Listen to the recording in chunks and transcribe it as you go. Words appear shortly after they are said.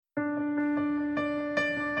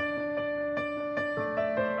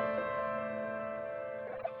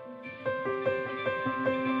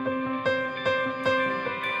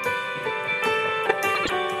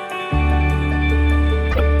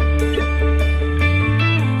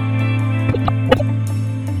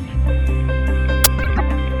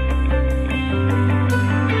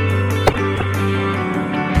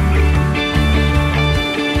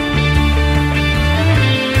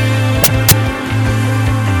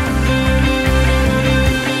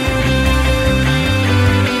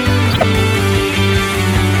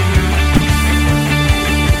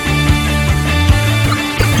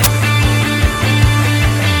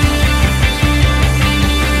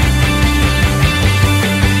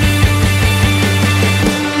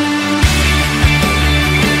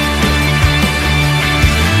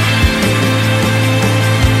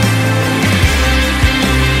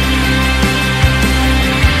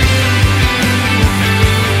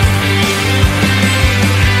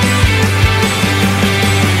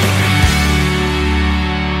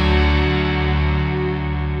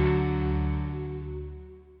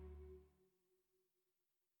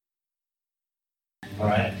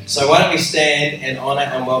So why don't we stand and honour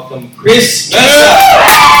and welcome Chris Mercer.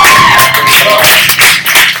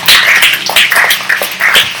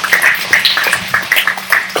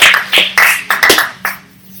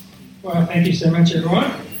 Well, thank you so much,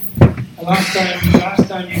 everyone. Last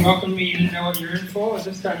time you welcomed me, you didn't know what you were in for.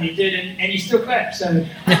 This time you did, and you still clapped, so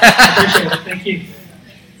I appreciate it. Thank you.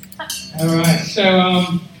 All right,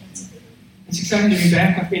 so it's exciting to be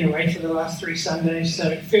back. I've been away for the last 3 Sundays, so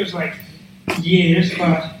it feels like years,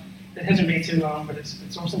 but it hasn't been too long. But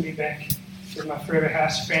it's awesome to be back with my Forever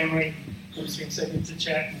House family. It's been so good to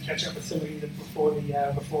chat and catch up with some of you before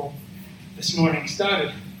this morning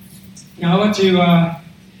started. Now I want to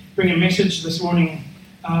bring a message this morning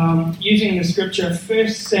using the scripture 1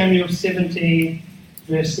 Samuel 17,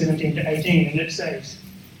 verse 17 to 18, and it says,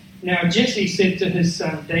 "Now Jesse said to his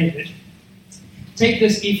son David, 'Take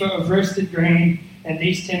this ephah of roasted grain and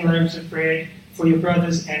these 10 loaves of bread for your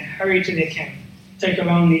brothers and hurry to their camp. Take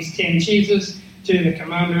along these 10 cheeses to the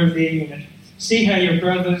commander of their unit. See how your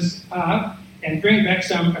brothers are and bring back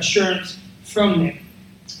some assurance from them.'"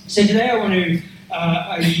 So today I want to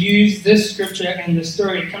use this scripture and the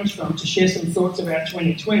story it comes from to share some thoughts about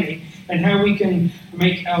 2020 and how we can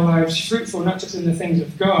make our lives fruitful, not just in the things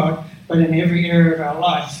of God, but in every area of our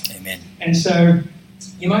life. Amen. And so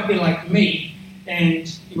you might be like me,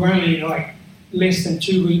 and you're only like less than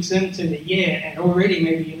 2 weeks into the year, and already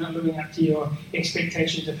maybe you're not living up to your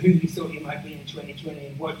expectations of who you thought you might be in 2020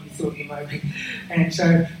 and what you thought you might be. And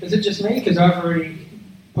so is it just me? Because I've already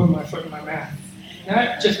put my foot in my mouth.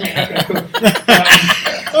 No, just me. Okay, cool.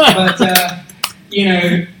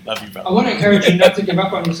 Love you, brother. I want to encourage you not to give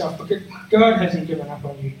up on yourself, because God hasn't given up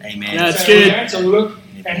on you. Amen. That's So good. we're going to look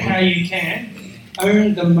at how you can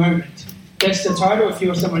own the moment. That's the title. If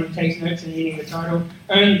you're someone who takes notes and you need the title,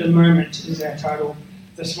 Own the Moment is our title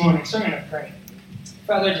this morning. So I'm going to pray.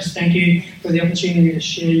 Father, I just thank you for the opportunity to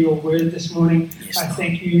share your word this morning. Yes, I Lord.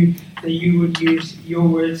 thank you that you would use your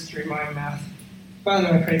words through my mouth. Father,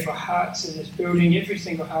 I pray for hearts in this building, every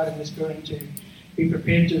single heart in this building, to be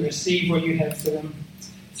prepared to receive what you have for them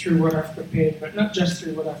through what I've prepared, but not just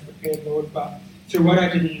through what I've prepared, Lord, but through what I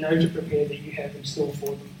didn't know to prepare that you have in store for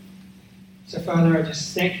them. So, Father, I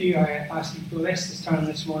just thank you. I ask you to bless this time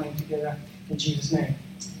this morning together in Jesus' name.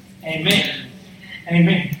 Amen.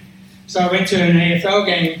 Amen. So I went to an AFL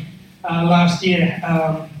game last year.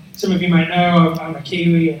 Some of you might know I'm a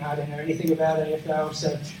Kiwi and I don't know anything about AFL,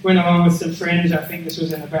 so went along with some friends. I think this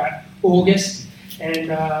was in about August,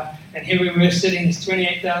 and here we were sitting. There's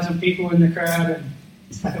 28,000 people in the crowd, and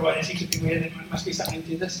I thought, well, this could be weird. There must be something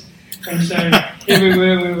to this. And so here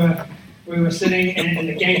we were sitting, and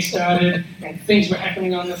the game started, and things were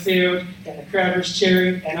happening on the field, and the crowd was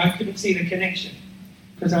cheering, and I couldn't see the connection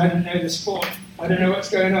because I didn't know the sport. I don't know what's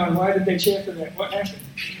going on. Why did they cheer for that? What happened?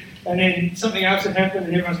 And then something else had happened,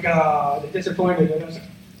 and everyone's going, oh, they're disappointed. And I was like,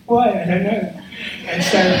 why? I don't know. And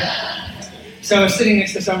so I was sitting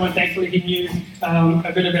next to someone, thankfully he knew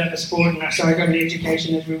a bit about the sport, and so I got an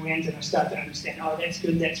education as we went, and I started to understand, oh, that's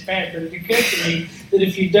good, that's bad. But it occurred to me that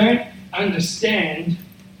if you don't understand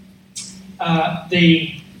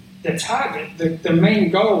the target, the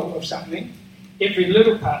main goal of something, every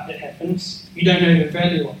little part that happens, you don't know the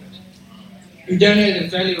value of it. You don't know the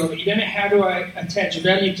value of it. You don't know how do I attach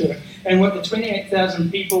value to it. And what the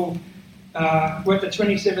 28,000 people, what the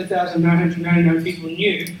 27,999 people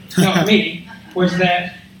knew, not me, was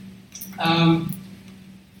that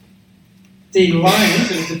the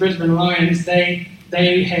Lions, it was the Brisbane Lions, they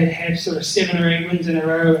had sort of 7 or 8 wins in a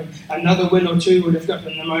row, and another win or two would have got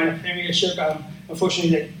them the minor premiership.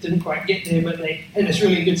 Unfortunately, they didn't quite get there, but they had this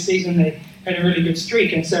really good season. They had a really good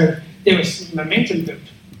streak, and so there was momentum built.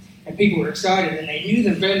 And people were excited, and they knew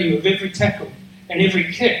the value of every tackle and every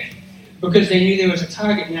kick because they knew there was a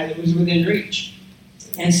target now that was within reach.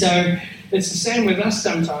 And so it's the same with us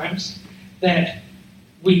sometimes, that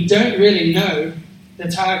we don't really know the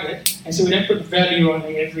target, and so we don't put value on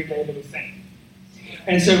the everyday little thing.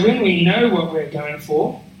 And so when we know what we're going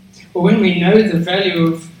for, or when we know the value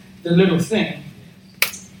of the little thing,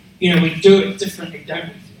 we do it differently,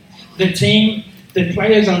 don't we? The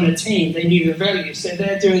players on the team, they knew the value, so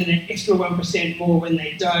they're doing the extra 1% more when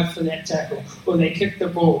they dive for that tackle or they kick the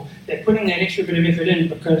ball. They're putting that extra bit of effort in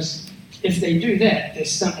because if they do that,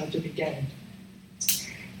 there's something to be gained.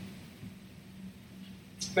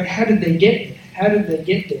 But how did they get there? How did they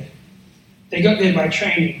get there? They got there by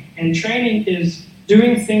training, and training is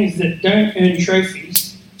doing things that don't earn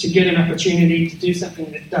trophies to get an opportunity to do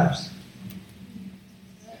something that does.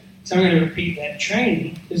 So I'm going to repeat that.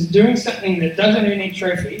 Training is doing something that doesn't earn any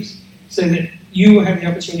trophies so that you will have the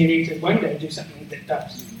opportunity to one day do something that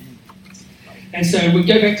does. And so we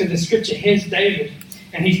go back to the scripture. Here's David.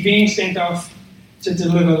 and he's being sent off to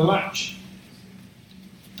deliver lunch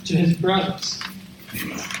to his brothers.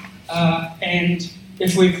 And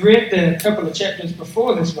if we've read the couple of chapters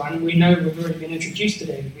before this one, we know we've already been introduced to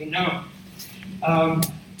David. We know him.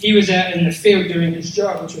 He was out in the field doing his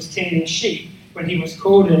job, which was tending sheep, when he was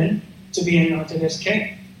called in to be anointed as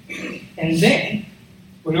king. And then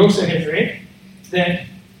we also have read that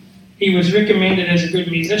he was recommended as a good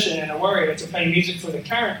musician and a warrior to play music for the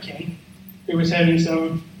current king, who was having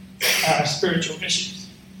some spiritual issues.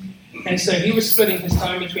 And so he was splitting his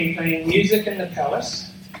time between playing music in the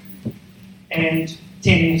palace and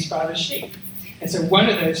tending his father's sheep. And so one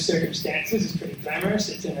of those circumstances is pretty glamorous.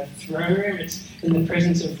 It's in a throne room. It's in the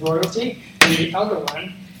presence of royalty. And the other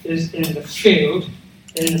one is in the field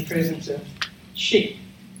in the presence of sheep.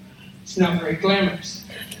 It's not very glamorous.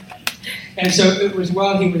 And so it was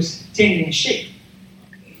while he was tending sheep.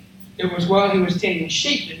 It was while he was tending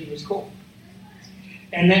sheep that he was called.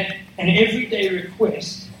 And that an everyday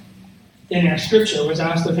request in our scripture was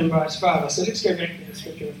asked of him by his father. So let's go back to the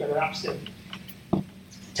scripture. We've got it upstairs.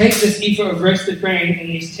 Take this ephah of roasted grain and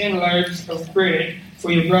these 10 loaves of bread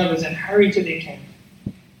for your brothers and hurry to their camp.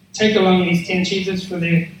 Take along these 10 cheeses for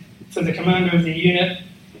the commander of the unit.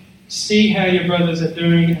 See how your brothers are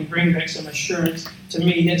doing and bring back some assurance to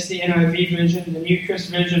me. That's the NIV version. The New Christ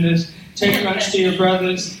version is take lunch to your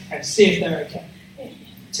brothers and see if they're okay.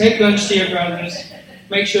 Take lunch to your brothers,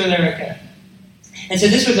 make sure they're okay. And so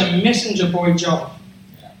this was a messenger boy job.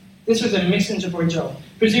 This was a messenger boy job.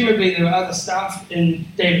 Presumably there were other staff in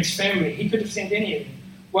David's family. He could have sent any of them.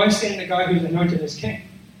 Why send the guy who's anointed as king?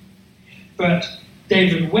 But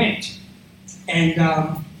David went, and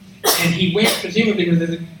he went presumably with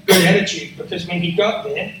a good attitude, because when he got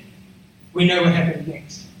there, we know what happened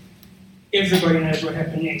next. Everybody knows what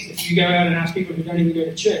happened next. If you go out and ask people who don't even go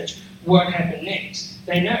to church what happened next,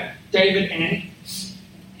 they know. David and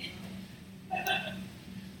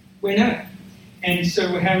we know. And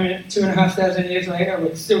so we're having it 2,500 years later,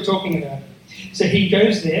 we're still talking about it. So he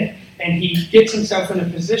goes there and he gets himself in a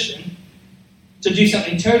position to do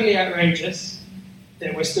something totally outrageous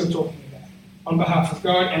that we're still talking about on behalf of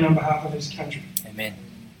God and on behalf of his country. Amen.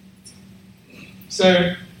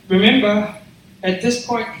 So remember, at this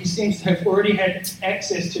point, he seems to have already had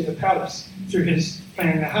access to the palace through his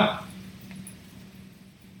playing the harp.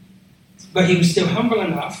 But he was still humble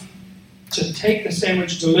enough to take the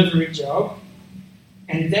sandwich delivery job,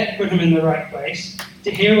 and that put him in the right place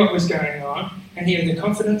to hear what was going on, and he had the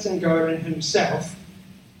confidence in God and himself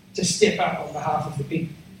to step up on behalf of the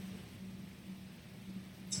people.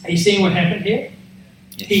 Are you seeing what happened here?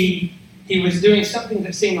 Yes. He was doing something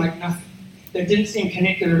that seemed like nothing, that didn't seem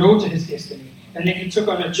connected at all to his destiny. And then he took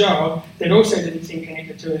on a job that also didn't seem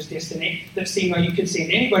connected to his destiny, that seemed like you could send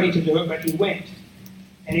anybody to do it, but he went.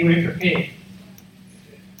 And he went prepared.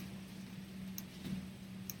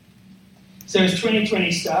 So as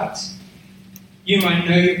 2020 starts, you might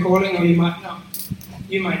know your calling or you might not.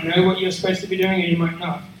 You might know what you're supposed to be doing or you might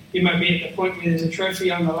not. You might be at the point where there's a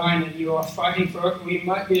trophy on the line and you are fighting for it, or you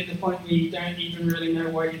might be at the point where you don't even really know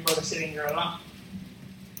why you've got to setting your alarm.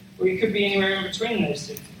 Or you could be anywhere in between those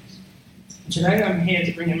two things. Today I'm here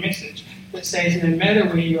to bring a message that says no matter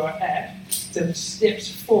where you are at, the steps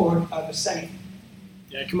forward are the same.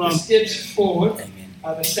 Yeah, come on. The steps forward Amen.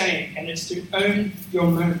 are the same, and it's to own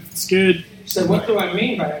your moment. It's good. So what do I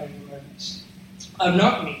mean by owning your moments? I'm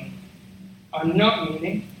not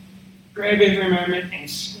meaning grab every moment and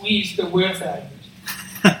squeeze the worth out of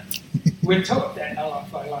it. We're taught that a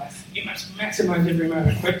lot by life. You must maximize every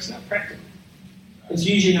moment, but it's not practical. It's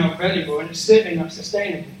usually not valuable, and it's certainly not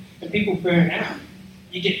sustainable. And people burn out.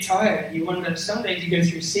 You get tired, and you wonder, some days you go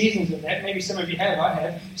through seasons of that. Maybe some of you have, I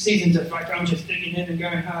have, seasons of like, I'm just digging in and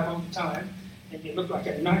going hard all the time, and you look like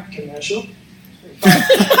a Nike commercial.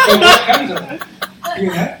 But what comes of that? You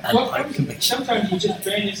know, what comes of it? Sometimes you just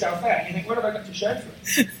burn yourself out. You think, what have I got to show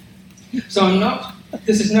for it? So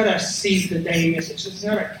this is not a seize the day message. This is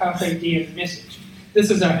not a carpe diem message.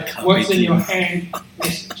 This is a what's in your hand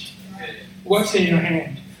message. What's in your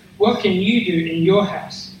hand? What can you do in your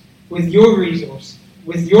house, with your resource,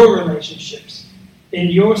 with your relationships, in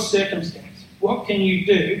your circumstance? What can you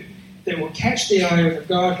do that will catch the eye of a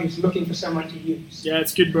God who's looking for someone to use? Yeah,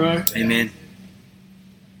 it's good, bro. Amen.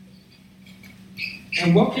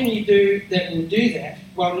 And what can you do that will do that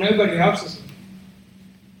while nobody else is looking?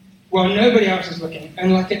 While nobody else is looking,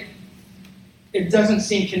 and like it doesn't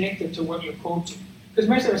seem connected to what you're called to. Because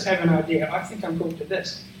most of us have an idea, I think I'm called to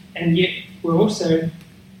this, and yet we're also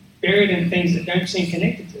buried in things that don't seem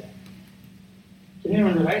connected to that. Can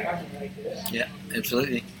anyone relate? I can relate to this. Yeah,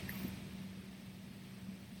 absolutely.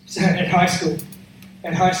 So at high school,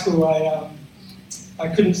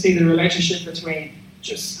 I couldn't see the relationship between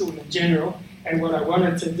just school in general and what I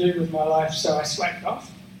wanted to do with my life, so I slacked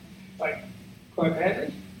off, like, quite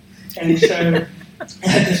badly. And so I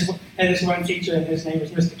had this one teacher, and his name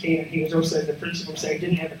was Mr. Keenan. He was also the principal, so he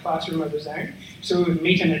didn't have a classroom of his own. So we would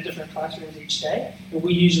meet him at different classrooms each day, and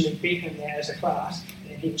we usually beat him there as a class,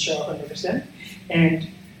 and then he would show up and let us in. And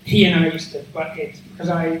he and I used to butt heads, because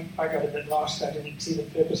I got a bit lost. I didn't see the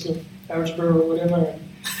purpose of algebra or whatever,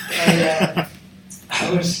 and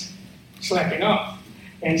I was slacking off.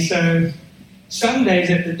 And so some days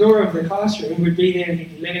at the door of the classroom, we'd be there and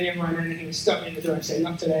he'd be letting everyone in, and he would stop me at the door and say,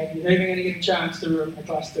 "Not today, you're not even going to get a chance to ruin my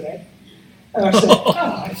class today." And I said,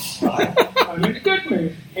 "Oh, it's fine. I'm in a good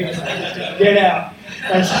mood." He was like, "Get out."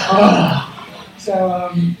 I said, "Oh." So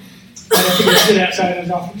I had to go sit outside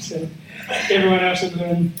his office, and everyone else was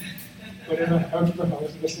doing whatever, algebra. I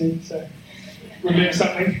wasn't listening, so we learned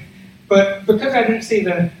something. But because I didn't see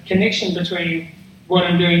the connection between what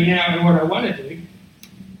I'm doing now and what I want to do,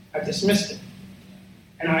 I dismissed it.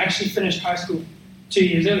 And I actually finished high school 2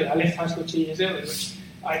 years early. I left high school 2 years early, which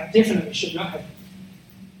I definitely should not have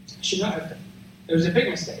done. It was a big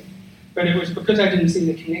mistake. But it was because I didn't see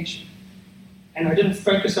the connection. And I didn't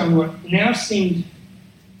focus on what now seemed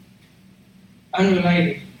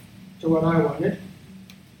unrelated to what I wanted,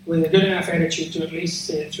 with a good enough attitude to at least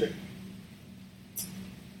see it through.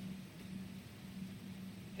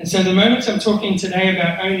 And so the moments I'm talking today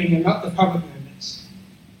about owning are not the public moments.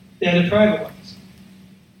 They're the private ones.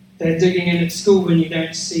 They're digging in at school when you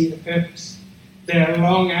don't see the purpose. They're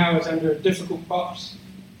long hours under a difficult boss.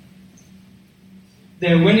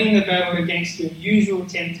 They're winning the battle against your usual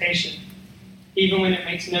temptation, even when it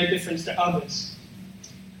makes no difference to others.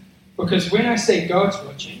 Because when I say God's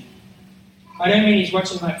watching, I don't mean he's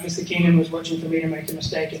watching like Mr. Keenan was watching for me to make a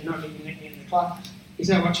mistake and not even let me in the class. He's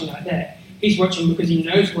not watching like that. He's watching because he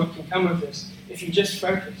knows what can come of this if you just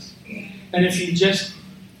focus. And if you just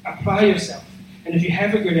apply yourself. And if you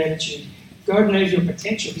have a good attitude, God knows your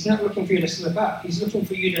potential. He's not looking for you to slip up. He's looking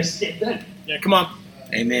for you to step in. Yeah, come on.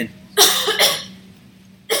 Amen.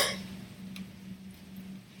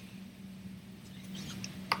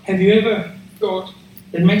 Have you ever thought,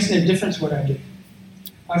 it makes no difference what I do?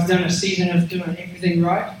 I've done a season of doing everything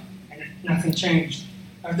right and nothing changed.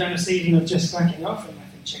 I've done a season of just slacking off and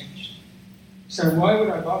nothing changed. So why would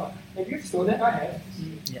I bother? Have you ever thought that? I have.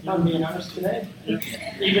 Yeah. I'm being honest today. Yeah.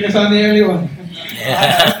 Even if I'm the only one.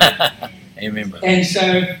 Amen, brother. And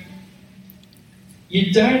so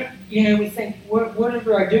you don't, we think,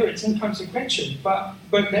 whatever I do, it's inconsequential. But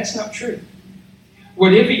that's not true.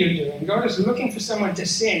 Whatever you're doing, God is looking for someone to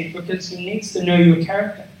send because he needs to know your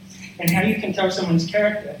character. And how you can tell someone's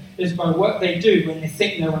character is by what they do when they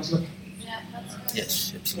think no one's looking. Yeah, that's right.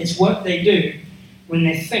 Yes, absolutely. It's what they do when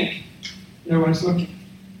they think no one's looking.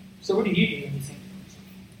 So what do you do when you think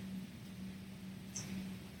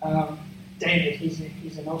no one's looking? David,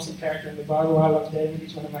 he's an awesome character in the Bible. I love David.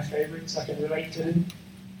 He's one of my favorites. I can relate to him.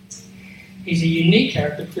 He's a unique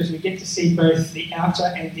character because we get to see both the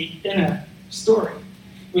outer and the inner story.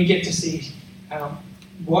 We get to see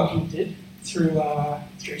what he did through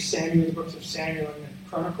Samuel, the books of Samuel and the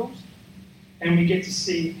Chronicles, and we get to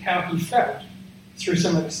see how he felt through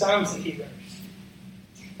some of the Psalms that he wrote.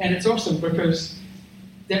 And it's awesome because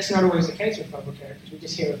that's not always the case with Bible characters. We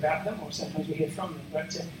just hear about them, or sometimes we hear from them. But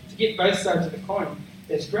to get both sides of the coin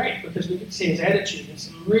is great because we get to see his attitude and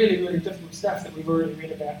some really, really difficult stuff that we've already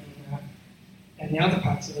read about in the other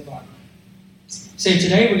parts of the Bible. So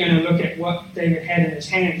today we're going to look at what David had in his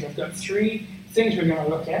hands. I've got 3 things we're going to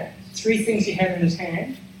look at. 3 things he had in his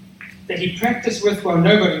hand that he practiced with while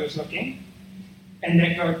nobody was looking, and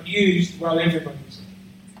that God used while everybody was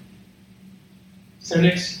looking. So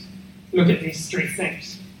let's look at these 3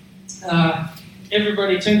 things.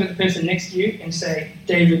 Everybody turn to the person next to you and say,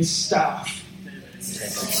 David's staff. David's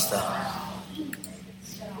staff.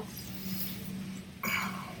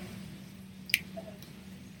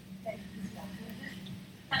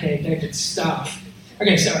 Okay, David's staff.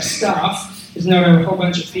 Okay, so a staff is not a whole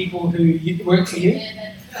bunch of people who work for you.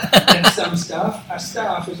 That's some staff. A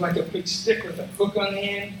staff is like a big stick with a hook on the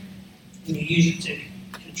end, and you use it to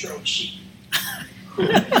control sheep.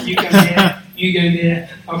 You come there, you go there,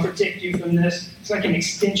 I'll protect you from this. It's like an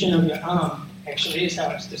extension of your arm, actually, is how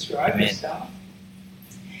it's described, as staff.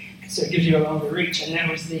 So it gives you a longer reach, and that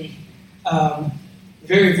was the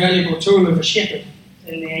very valuable tool of a shepherd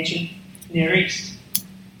in the ancient Near East.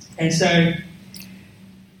 And so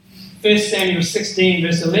 1 Samuel 16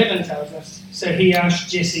 verse 11 tells us, so he asked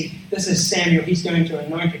Jesse, this is Samuel, he's going to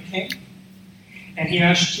anoint a king. And he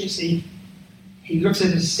asked Jesse, he looks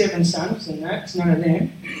at his 7 sons, and no, it's none of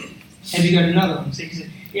them. Have you got another one? So he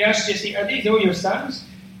said, He asked Jesse, "Are these all your sons?"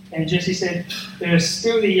 And Jesse said, "There is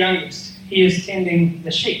still the youngest. He is tending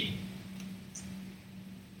the sheep."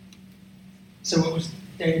 So what was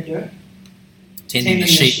David doing? Tending the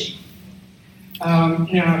sheep.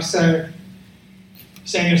 So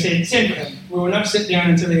Samuel said, "Send for him. We will not sit down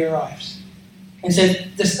until he arrives." And so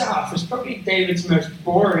the staff was probably David's most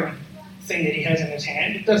boring thing that he has in his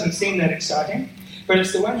hand. It doesn't seem that exciting, but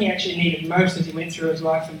it's the one he actually needed most as he went through his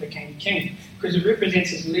life and became king, because it represents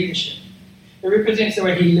his leadership. It represents the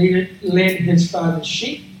way he led his father's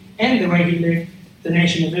sheep and the way he led the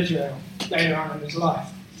nation of Israel later on in his life.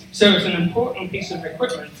 So it's an important piece of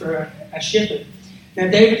equipment for a shepherd. Now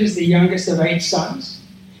David is the youngest of 8 sons,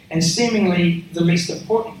 and seemingly the least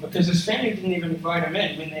important, because his family didn't even invite him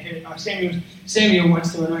in when they heard, "Oh, Samuel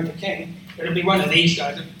wants to anoint a king. It'll be one of these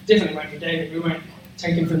guys. It definitely won't be David. We won't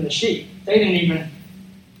take him from the sheep." They didn't even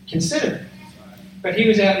consider it. But he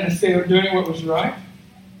was out in the field doing what was right,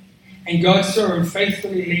 and God saw him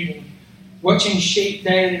faithfully leading, watching sheep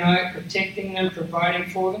day and night, protecting them, providing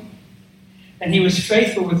for them. And he was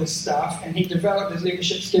faithful with his staff, and he developed his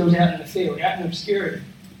leadership skills out in the field, out in obscurity.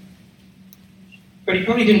 But he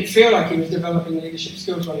probably didn't feel like he was developing leadership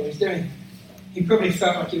skills while he was doing it. He probably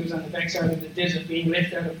felt like he was on the backside of the desert being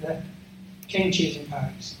left out of the king choosing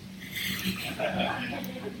parties.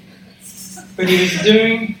 But he was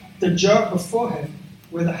doing the job before him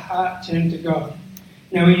with a heart turned to God.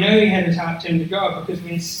 Now we know he had his heart turned to God because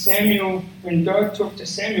when God talked to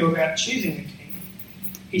Samuel about choosing a king,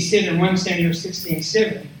 he said in 1 Samuel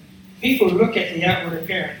 16:7, "People look at the outward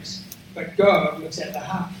appearance, but God looks at the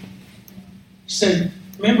heart." So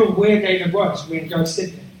remember where David was when God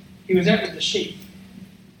said that. He was out with the sheep.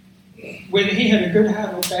 Whether he had a good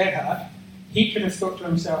heart or bad heart, he could have thought to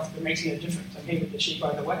himself, "It makes no difference. I'm here with the sheep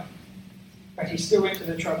either way." But he still went to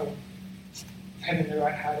the trouble of having the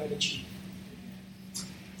right heart attitude.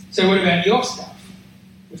 So what about your stuff?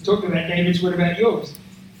 We've talked about David's, what about yours?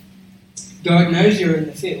 God knows you're in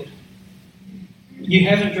the field. You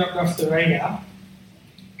haven't dropped off the radar.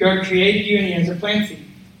 God created you and he has a plan for you.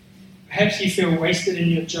 Perhaps you feel wasted in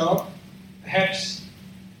your job. Perhaps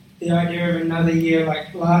the idea of another year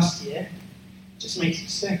like last year just makes you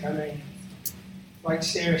sick. I mean, like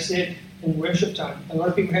Sarah said in worship time, a lot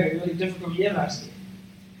of people had a really difficult year last year,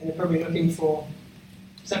 and they're probably looking for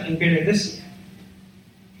something better this year.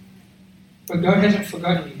 But God hasn't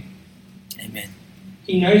forgotten you. Amen.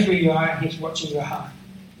 He knows where you are and he's watching your heart.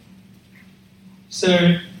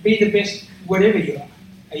 So be the best whatever you are.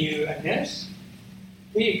 Are you a nurse?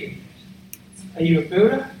 Be a good nurse. Are you a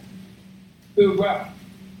builder? Build well.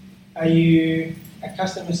 Are you a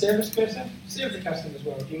customer service person? Serve the customers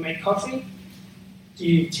well. Do you make coffee? Do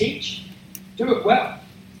you teach? Do it well.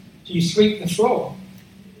 Do you sweep the floor?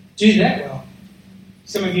 Do that well.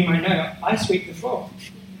 Some of you might know, I sweep the floor.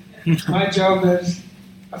 My job is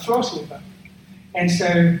a floor sweeper. And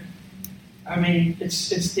so, I mean,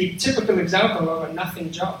 it's the typical example of a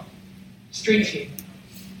nothing job. Street sweeping.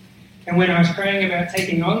 And when I was praying about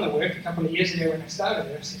taking on the work a couple of years ago when I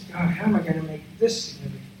started it, I said, God, how am I going to make this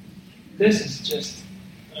significant? This is just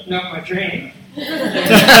not my dream.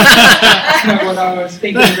 It's not what I was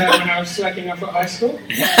thinking about when I was slacking off at high school.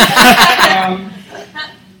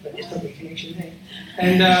 But there's probably a connection there.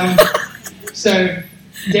 And so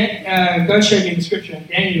God showed me the scripture in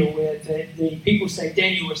Daniel where the people say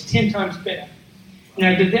Daniel was 10 times better.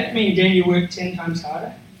 Now, did that mean Daniel worked 10 times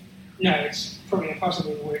harder? No, it's probably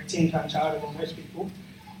impossible to work 10 times harder than most people.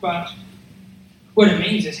 But what it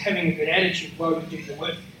means is having a good attitude while you do the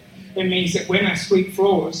work. It means that when I sweep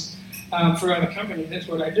floors for other companies, that's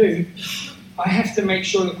what I do. I have to make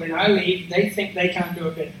sure that when I leave, they think they can't do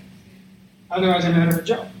it better. Otherwise, I'm out of a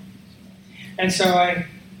job. And so I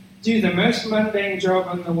do the most mundane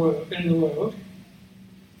job in the world,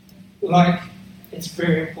 like it's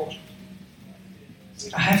very important.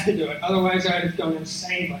 I have to do it, otherwise I'd have gone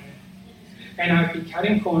insane by now. And I'd be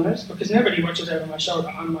cutting corners, because nobody watches over my shoulder,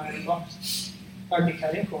 I'm my own boss. I'd be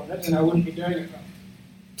cutting corners and I wouldn't be doing it right.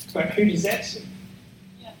 But who does that suit?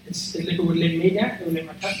 It would let me down, it would let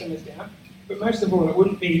my customers down, but most of all, it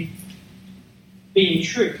wouldn't be being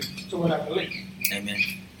true to what I believe. Amen.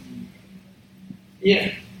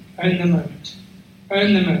 Yeah, own the moment.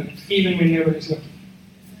 Own the moment, even when nobody's looking.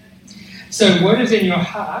 So what is in your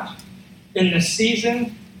heart in the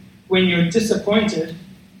season when you're disappointed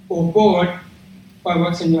or bored by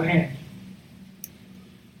what's in your hand?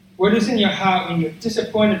 What is in your heart when you're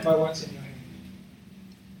disappointed by what's in your hand?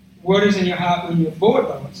 What is in your heart when you're bored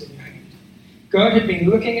by what's in your hand? God had been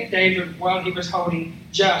looking at David while he was holding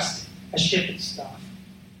just a shepherd's staff.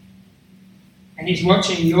 And he's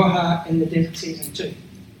watching your heart in the desert season too.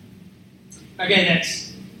 Okay,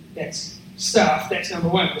 that's That's staff. That's number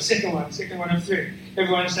one. The second one of three.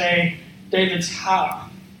 Everyone say David's harp.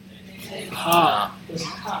 Harp. His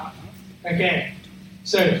harp. Okay.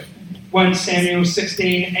 So 1 Samuel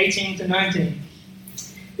 16, 18 to 19.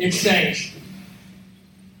 It says,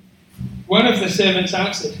 one of the servants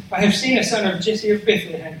answered, I have seen a son of Jesse of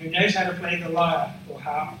Bethlehem who knows how to play the lyre or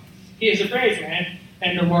harp. He is a brave man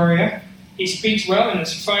and a warrior. He speaks well and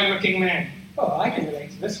is a fine-looking man. Oh, I can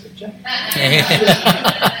relate to this scripture.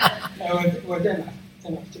 Well, don't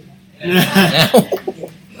too much.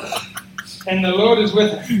 And the Lord is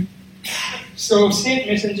with him. Saul sent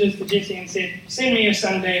messengers to Jesse and said, send me your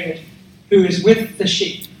son David, who is with the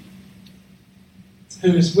sheep.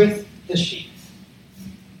 Who is with the sheep.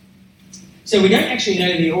 So we don't actually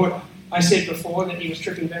know the order. I said before that he was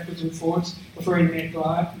tripping backwards and forwards before he met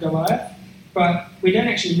Goliath, but we don't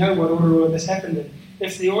actually know what order all of this happened in.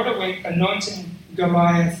 If the order went anointing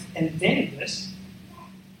Goliath and then this,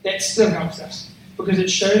 that still helps us, because it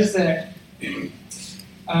shows that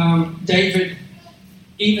David,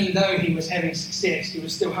 even though he was having success, he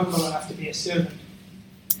was still humble enough to be a servant.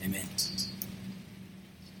 Amen.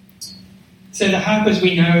 So the harp, as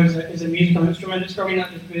we know, is a musical instrument. It's probably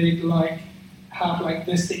not the big harp like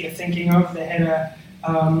this that you're thinking of. They had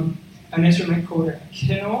an instrument called a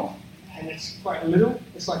kinnor, and it's quite little.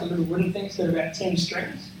 It's like a little wooden thing. It's got about 10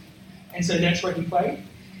 strings, and so that's what he played.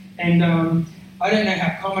 And I don't know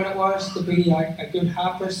how common it was to be like a good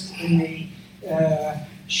harpist in the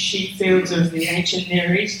sheep fields of the ancient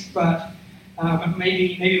Near East, but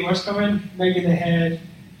maybe it was common. Maybe they had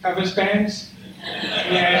covers bands.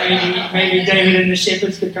 Yeah, maybe David and the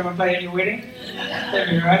Shepherds could come and play at your wedding. That'd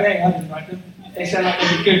be right, eh? I'd invite them. They sound like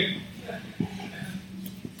they'd be good.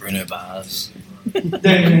 Bruno Mars.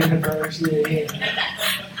 David and the Brothers, yeah.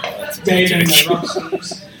 David and the Rock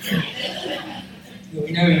Singers. Yeah,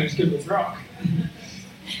 we know he was good with rock.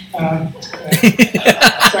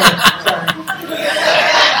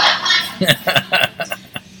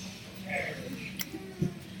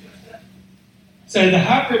 So the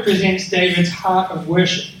harp represents David's heart of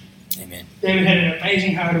worship. Amen. David had an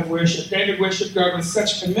amazing heart of worship. David worshipped God with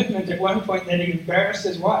such commitment at one point that he embarrassed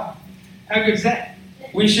his wife. How good is that?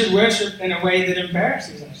 We should worship in a way that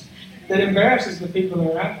embarrasses us, that embarrasses the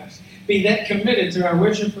people around us. Be that committed to our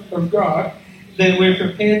worship of God that we're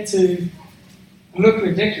prepared to look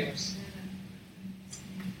ridiculous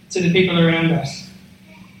to the people around us.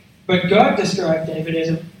 But God described David as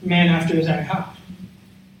a man after his own heart.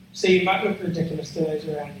 So you might look ridiculous to those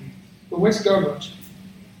around you. But what's God watching?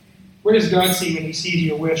 What does God see when he sees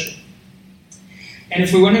your worship? And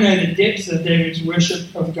if we want to know the depths of David's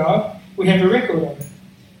worship of God, we have a record of it.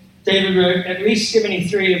 David wrote at least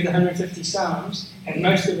 73 of the 150 Psalms, and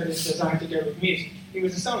most of it is designed to go with music. He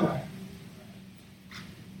was a songwriter.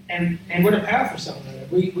 And what a powerful songwriter.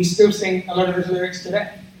 We still sing a lot of his lyrics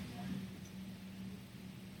today.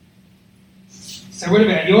 So what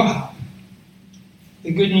about your harp?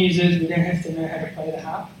 The good news is we don't have to know how to play the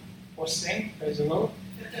harp or sing, praise the Lord.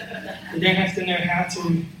 We don't have to know how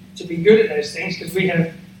to be good at those things, because we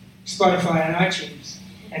have Spotify and iTunes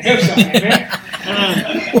and Hillsong, amen?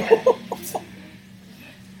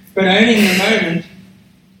 But owning the moment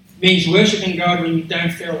means worshipping God when you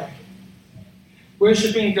don't feel like it.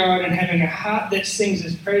 Worshipping God and having a heart that sings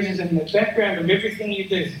His praises in the background of everything you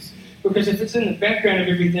do. Because if it's in the background of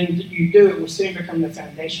everything that you do, it will soon become the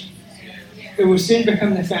foundation. It will soon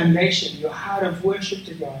become the foundation, your heart of worship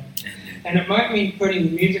to God. And it might mean putting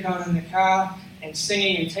the music on in the car and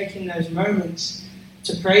singing and taking those moments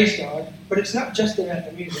to praise God. But it's not just about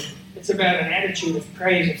the music. It's about an attitude of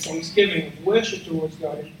praise, of thanksgiving, of worship towards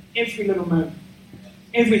God in every little moment.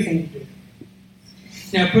 Everything you do.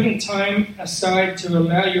 Now, putting time aside to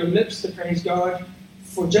allow your lips to praise God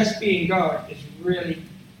for just being God is really,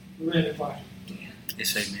 really vital.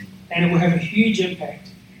 Yes, amen. And it will have a huge impact.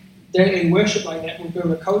 Daily worship like that will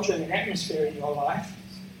build a culture and an atmosphere in your life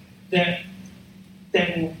that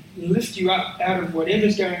will lift you up out of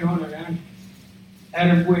whatever's going on around you,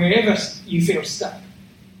 out of wherever you feel stuck.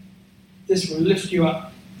 This will lift you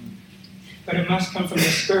up. But it must come from the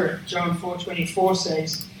Spirit. John 4:24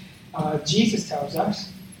 says, Jesus tells us,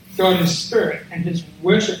 God is Spirit, and His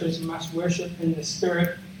worshippers must worship in the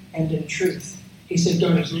Spirit and in truth. He said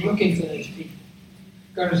God is looking for those people.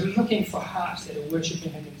 God is looking for hearts that are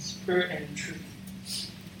worshipping Him in spirit and in truth.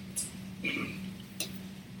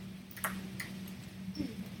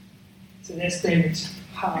 So that's David's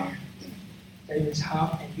heart. David's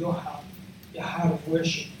heart and your heart of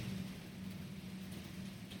worship.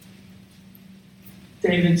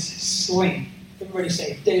 David's sling. Everybody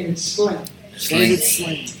say, David's sling. David's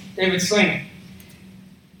sling. David's sling.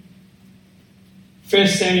 1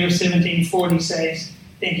 Samuel 17:40 says,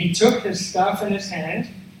 then he took his staff in his hand,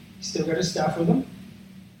 he still got his staff with him,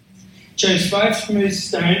 chose 5 smooth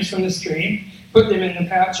stones from the stream, put them in the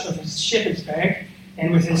pouch of his shepherd's bag,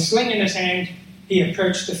 and with his sling in his hand, he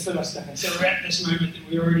approached the Philistine. So we're at this moment that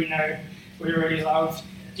we already know, we already love.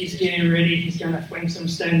 He's getting ready, he's going to fling some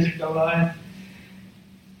stones at Goliath.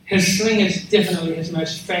 His sling is definitely his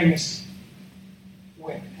most famous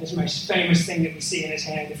weapon, his most famous thing that we see in his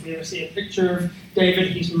hand. If we ever see a picture of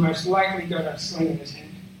David, he's most likely got a sling in his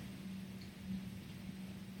hand.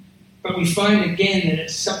 But we find again that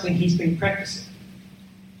it's something he's been practicing.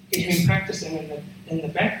 He's been practicing in the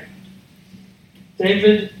background.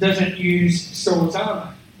 David doesn't use Saul's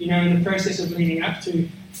armor. You know, in the process of leading up to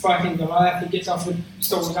fighting Goliath, he gets offered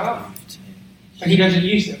Saul's armor. But he doesn't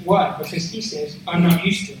use it. Why? Because he says, I'm not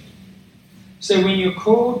used to it. So when you're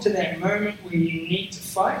called to that moment where you need to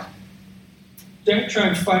fight, don't try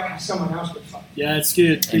and fight how someone else would fight. Yeah, it's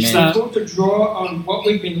good. We're called to draw on what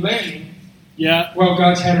we've been learning while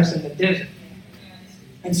God's had us in the desert.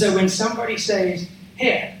 And so when somebody says,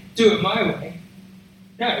 here, do it my way,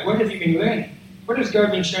 no, what have you been learning? What has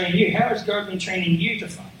God been showing you? How has God been training you to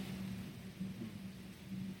fight?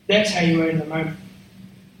 That's how you earn the moment.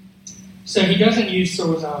 So he doesn't use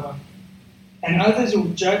Saul's armor. And others will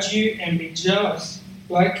judge you and be jealous,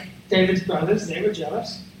 like David's brothers, they were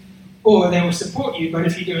jealous. Or they will support you, but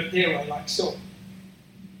if you do it their way, like Saul.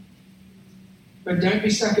 But don't be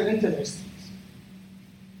suckered into those things.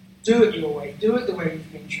 Do it your way. Do it the way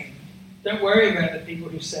you've been trained. Don't worry about the people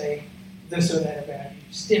who say this or that about you.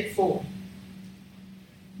 Step forward.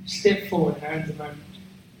 Step forward and own the moment.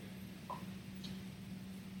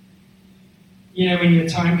 You know, when your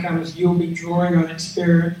time comes, you'll be drawing on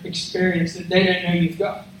experience that they don't know you've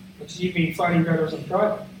got, because you've been fighting battles in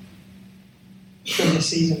private from the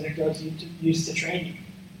season that God's used to train you.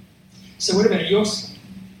 So what about your sling?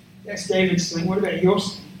 That's David's sling. What about your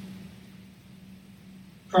sling?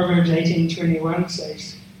 Proverbs 18:21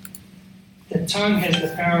 says, the tongue has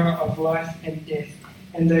the power of life and death,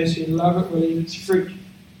 and those who love it will eat its fruit.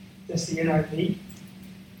 That's the NIV.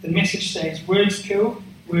 The Message says, words kill,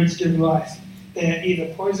 words give life. They are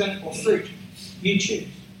either poison or fruit. You choose.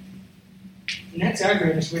 And that's our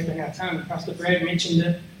greatest weapon, our tongue. Pastor Brad mentioned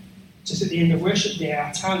it just at the end of worship there.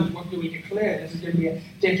 Our tongue, what do we declare? This is going to be a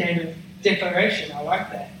decade of declaration. I like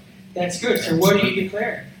that. That's good. So what are you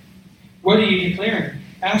declaring? What are you declaring?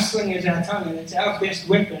 Our sling is our tongue, and it's our best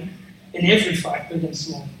weapon in every fight, big and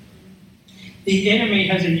small. The enemy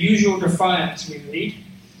has a usual defiance, we read,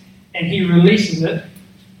 and he releases it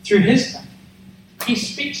through his tongue. He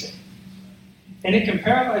speaks it. And it can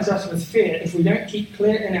paralyze us with fear if we don't keep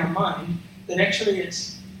clear in our mind that actually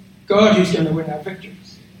it's God who's going to win our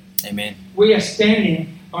victories. Amen. We are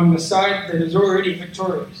standing on the side that is already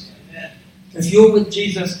victorious. Amen. If you're with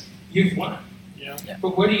Jesus, you've won. Yeah.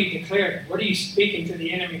 But what are you declaring? What are you speaking to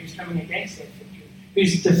the enemy who's coming against that victory?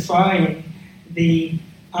 Who's defying the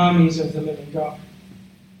armies of the living God?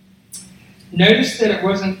 Notice that it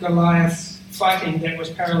wasn't Goliath's fighting that was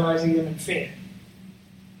paralyzing them in fear.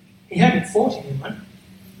 He hadn't fought anyone.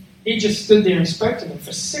 He just stood there and spoke to them.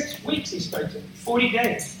 For 6 weeks he spoke to them, 40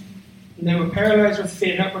 days. And they were paralyzed with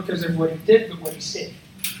fear, not because of what he did, but what he said.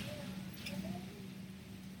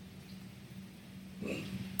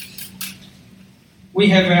 We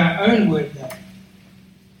have our own word, though.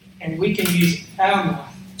 And we can use our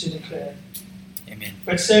mouth to declare it. Amen.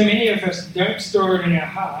 But so many of us don't store it in our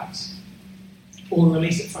hearts or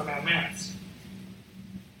release it from our mouths.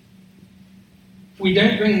 We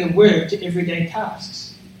don't bring the word to everyday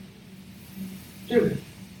tasks, do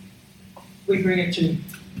we? We bring it to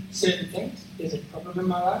certain things. There's a problem in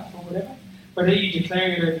my life or whatever. But are you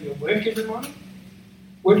declaring it over your work every morning?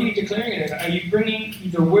 What are you declaring it over? Are you bringing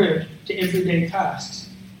the word to everyday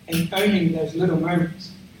tasks and owning those little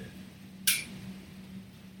moments?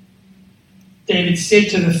 David said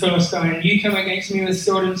to the Philistine, you come against me with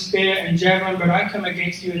sword and spear and javelin, but I come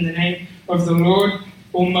against you in the name of the Lord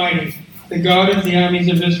Almighty, the God of the armies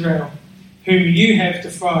of Israel, whom you have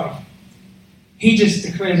defied. He just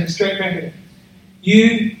declares it straight back at him.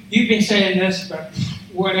 You've been saying this, but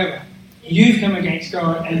whatever. You've come against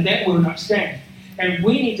God, and that will not stand. And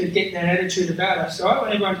we need to get that attitude about us. So I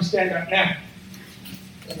want everyone to stand up now.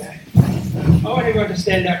 Okay. I want everyone to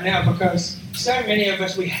stand up now, because so many of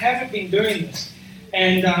us, we haven't been doing this.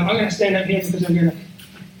 And I'm going to stand up here because I'm going to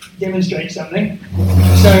demonstrate something.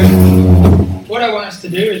 So what I want us to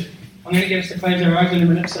do is, I'm going to get us to close our eyes in a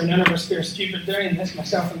minute so none of us feel stupid doing this,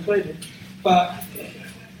 myself included. But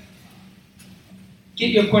get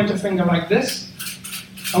your pointer finger like this.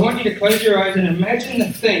 I want you to close your eyes and imagine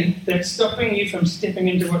the thing that's stopping you from stepping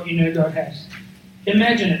into what you know God has.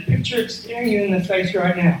 Imagine it. Picture it staring you in the face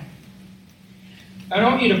right now. I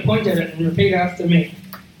don't want you to point at it and repeat after me.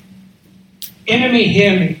 Enemy,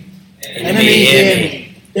 hear me. Enemy, hear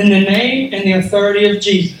me. In the name and the authority of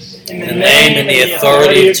Jesus. In the name and the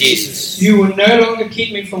authority of Jesus. You will no longer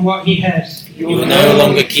keep me from what He has. You will no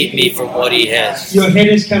longer keep me from what He has. Your head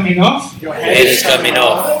is coming off. Your head is coming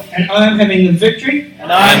off. And I am having the victory.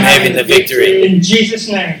 And I am having the victory. In Jesus'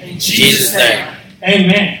 name. In Jesus' name.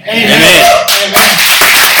 Amen. Amen. Amen.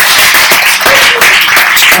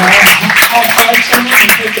 High five someone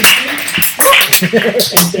and take a seat.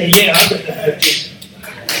 And say, yeah, I got the victory.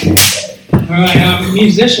 Alright,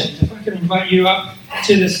 musicians, if I could invite you up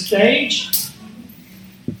to the stage.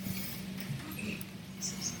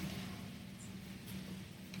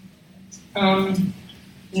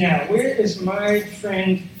 Now, where is my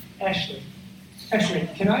friend Ashley? Ashley,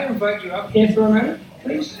 can I invite you up here for a moment,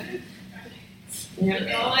 please? Yeah.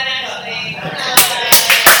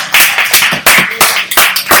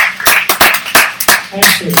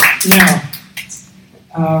 Ashley, now,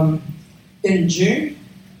 in June,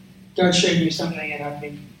 God showed me something and I've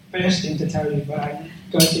been bursting to tell you, but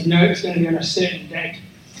God said, no, it's going to be on a certain date.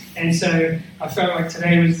 And so I felt like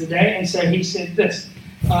today was the day, and so He said this.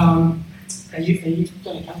 Are you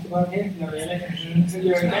feeling comfortable up here? Not really.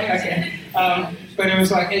 You're okay? Okay. But it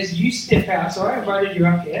was like, as you step out, so I invited you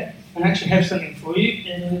up here, and I actually have something for you.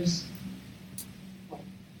 It is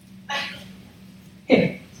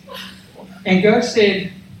here. And God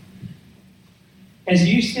said, as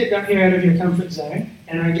you stepped up here out of your comfort zone,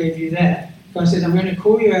 and I gave you that, God says, I'm going to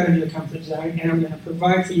call you out of your comfort zone, and I'm going to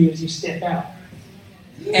provide for you as you step out.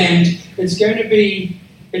 And it's going to be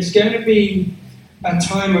a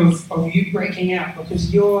time of you breaking out,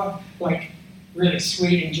 because you're like really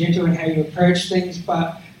sweet and gentle in how you approach things,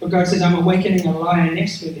 but God says, I'm awakening a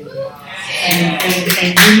lioness within you. And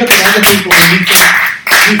you look at other people and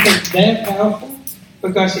you think they're powerful,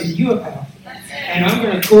 but God says, you are powerful. And I'm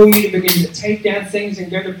going to call you to begin to take down things and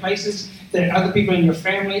go to places that other people in your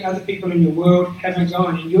family, other people in your world haven't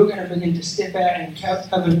gone. And you're going to begin to step out and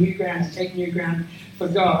cover new ground and take new ground for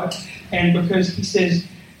God. And because He says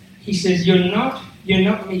you're not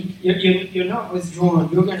meek, you're not withdrawn.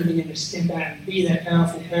 You're going to begin to step out and be that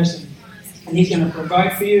powerful person. And He's going to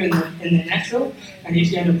provide for you in the natural, and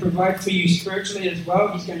He's going to provide for you spiritually as well.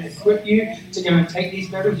 He's going to equip you to go and take these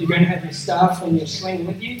battles. You're going to have your staff and your sling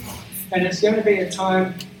with you. And it's going to be a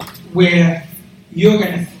time where you're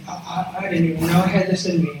going to, I didn't even know I had this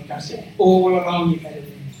in me. And I said, all along you've had it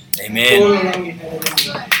in you. Amen. All along you've had it in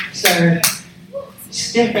you. So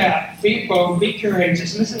step out, be bold, be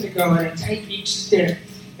courageous, listen to God, and take each step.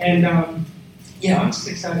 And I'm just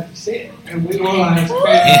excited to see it. And we all are. Thank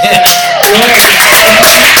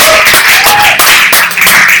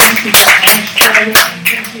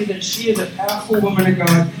you that she is a powerful woman of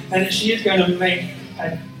God, and that she is going to make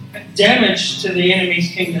a damage to the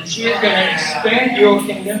enemy's kingdom. She is going to expand your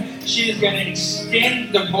kingdom. She is going to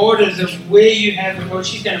extend the borders of where you have it, Lord.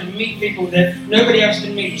 She's going to meet people that nobody else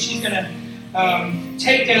can meet. She's going to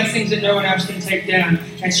take down things that no one else can take down.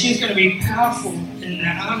 And she's going to be powerful in the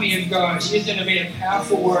army of God. She's going to be a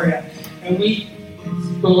powerful warrior. And we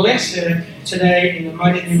bless her today in the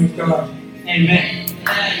mighty name of God. Amen.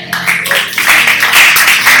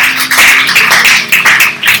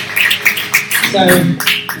 So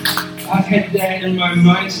I've had that in my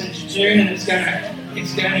mind since June, and it's going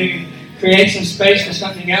to create some space for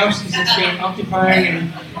something else because it's been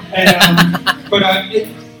occupying. But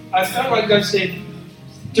I felt like God said,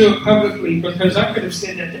 do it publicly, because I could have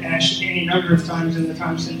said that to Ash any number of times in the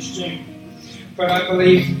time since June. But I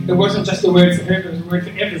believe it wasn't just a word for her, it was a word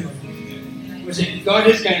for everybody. It was that God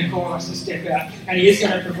is going to call us to step out, and He is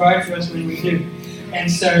going to provide for us when we do. And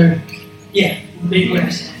so, be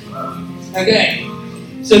blessed. Okay,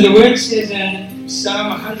 so the word says in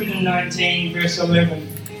Psalm 119, verse 11,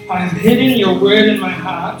 I have hidden your word in my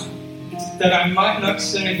heart that I might not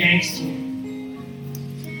sin against you.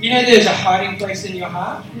 You know there's a hiding place in your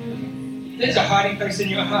heart? There's a hiding place in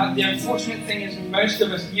your heart. The unfortunate thing is most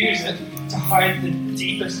of us use it to hide the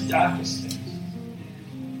deepest, darkest things.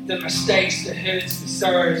 The mistakes, the hurts, the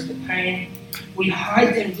sorrows, the pain. We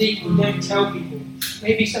hide them deep. We don't tell people.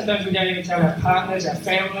 Maybe sometimes we don't even tell our partners, our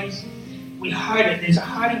families. We hide it. There's a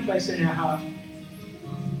hiding place in our heart.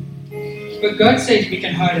 But God says we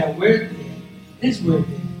can hide our word there. His word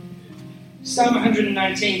there. Psalm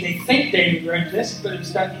 119, they think David wrote this, but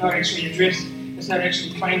it's not actually addressed. It's not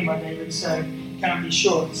actually claimed by David, so can't be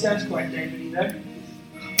sure. It sounds quite David-y though.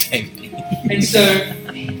 And so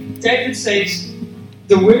David says,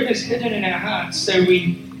 the word is hidden in our hearts so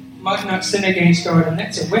we might not sin against God, and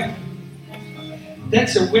that's a weapon.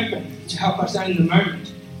 That's a weapon to help us own the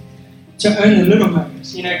moment, to own the little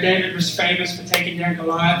moments. You know, David was famous for taking down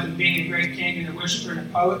Goliath and being a great king and a worshiper and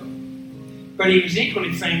a poet, but he was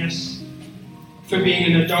equally famous for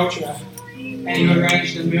being an adulterer, and he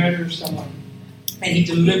arranged the murder of someone, and he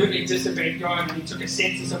deliberately disobeyed God, and he took a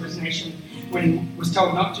census of his nation when he was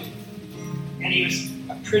told not to. And he was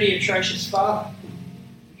a pretty atrocious father.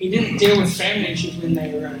 He didn't deal with family issues when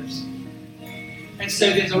they arose. And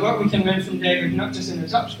so there's a lot we can learn from David, not just in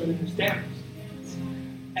his ups, but in his downs.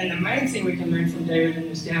 And the main thing we can learn from David in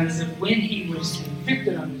his downs is that when he was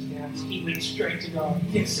convicted on his downs, he went straight to God.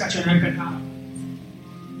 He had such an open heart.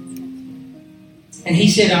 And he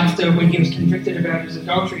said after, when he was convicted about his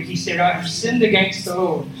adultery, he said, I have sinned against the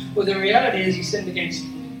Lord. Well, the reality is he sinned against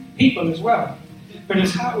people as well. But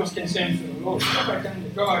his heart was concerned for the Lord. What have I done to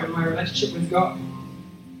God and my relationship with God?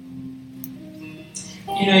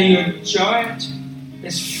 You know, your giant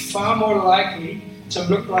is far more likely to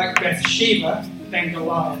look like Bathsheba than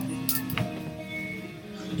Goliath.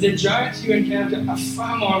 The giants you encounter are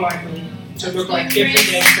far more likely to look like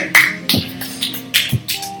everyday things.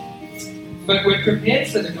 But we're prepared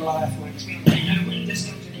for the Goliath ones. You know, when this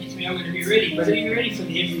comes against me, I'm going to be ready. But are you ready for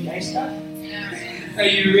the everyday stuff? Are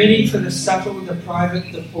you ready for the subtle, the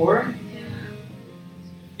private, the boring?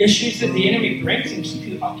 Issues that the enemy brings and keep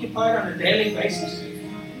you occupied on a daily basis?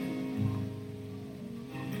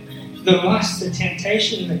 The lust, the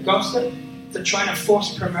temptation, the gossip, the trying to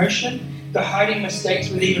force promotion, the hiding mistakes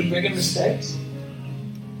with even bigger mistakes.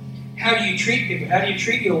 How do you treat people? How do you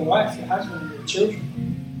treat your wife, your husband, your children?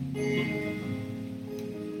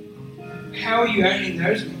 How are you owning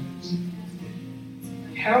those moments?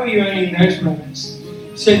 How are you owning those moments?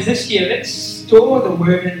 So this year, let's store the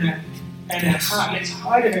word in our heart. Let's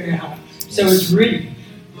hide it in our heart. So it's ready.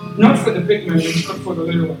 Not for the big moments, but for the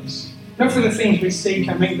little ones. Not for the things we see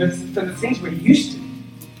coming, but for the things we're used to.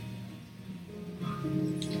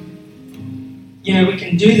 You know, we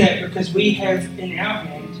can do that because we have in our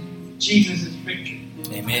hand Jesus' victory.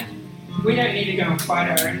 Amen. We don't need to go and fight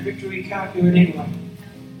our own victory. We can't do it anyway.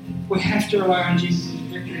 We have to rely on Jesus'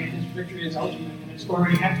 victory, and his victory is ultimate, and it's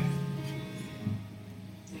already happened.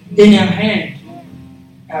 In our hand,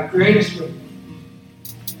 our greatest weapon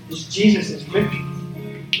is Jesus' victory.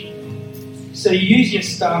 So use your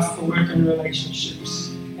staff for work and relationships,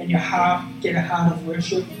 and your heart, get a heart of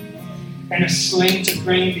worship, and a sling to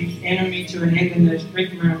bring the enemy to an end in those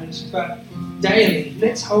big moments. But daily,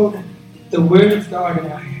 let's hold the Word of God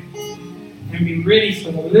in our hand and be ready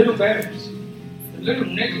for the little battles, the little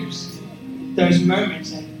niggles, those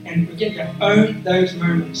moments, and begin to own those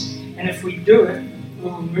moments. And if we do it, we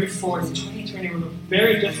will move forward. In 2020 will look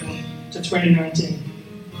very different to 2019.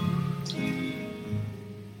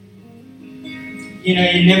 You know,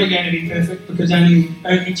 you're never going to be perfect because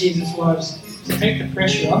only Jesus was. So take the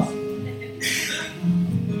pressure off.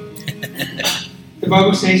 The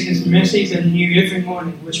Bible says his mercies are new every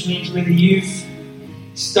morning, which means whether you've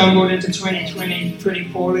stumbled into 2020 pretty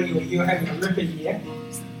poorly or you're having a ripper year,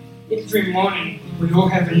 every morning we all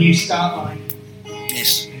have a new start line.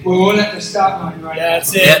 Yes. We're all at the start line right now.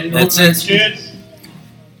 That's it. Yeah, that's it. Good.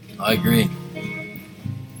 I agree.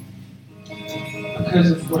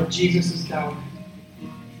 Because of what Jesus has done.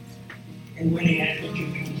 And winning that victory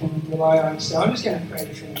we can rely on. So I'm just going to pray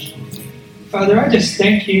to finish. Father, I just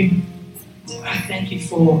thank you. I thank you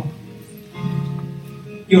for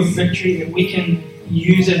your victory that we can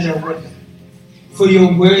use as a weapon. For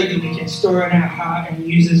your word that we can store in our heart and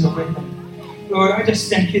use as a weapon. Lord, I just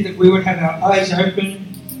thank you that we would have our eyes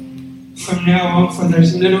open from now on for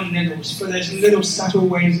those little niggles, for those little subtle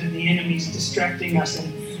ways that the enemy's distracting us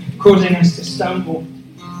and causing us to stumble.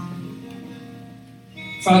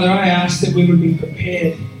 Father, I ask that we would be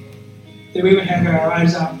prepared, that we would have our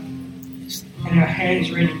eyes up and our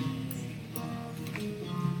hands ready.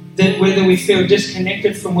 That whether we feel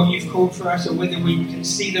disconnected from what you've called for us or whether we can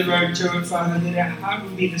see the road to it, Father, that our heart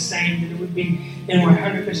would be the same, that it would be in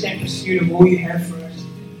 100% pursuit of all you have for us.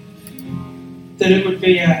 That it would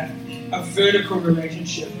be a vertical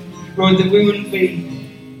relationship. Lord, that we wouldn't be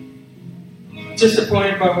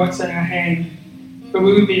disappointed by what's in our hand, but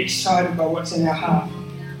we would be excited by what's in our heart.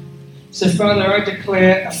 So, Father, I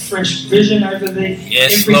declare a fresh vision over every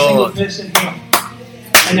single person here.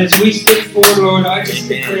 And as we step forward, Lord, I just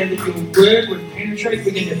declare that your word would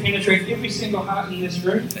begin to penetrate every single heart in this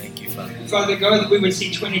room. Thank you, Father. Father God, that we would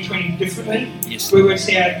see 2020 differently. Yes. We would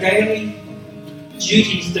see our daily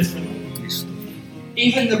duties differently. Yes.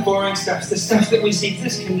 Even the boring stuff, the stuff that we see,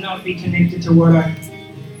 this cannot be connected to what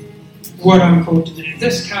I'm called to do.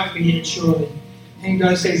 This can't be it, surely. And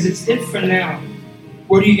God says, it's it for now.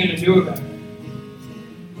 What are you going to do about it?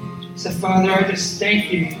 So, Father, I just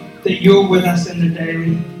thank you that you're with us in the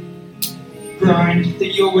daily grind,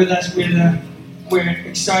 that you're with us whether we're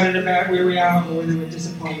excited about where we are or whether we're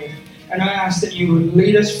disappointed. And I ask that you would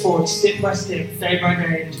lead us forward step by step, day by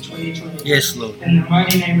day into 2020. Yes, Lord. In the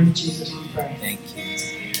mighty name of Jesus we pray. Thank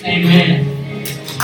you. Amen.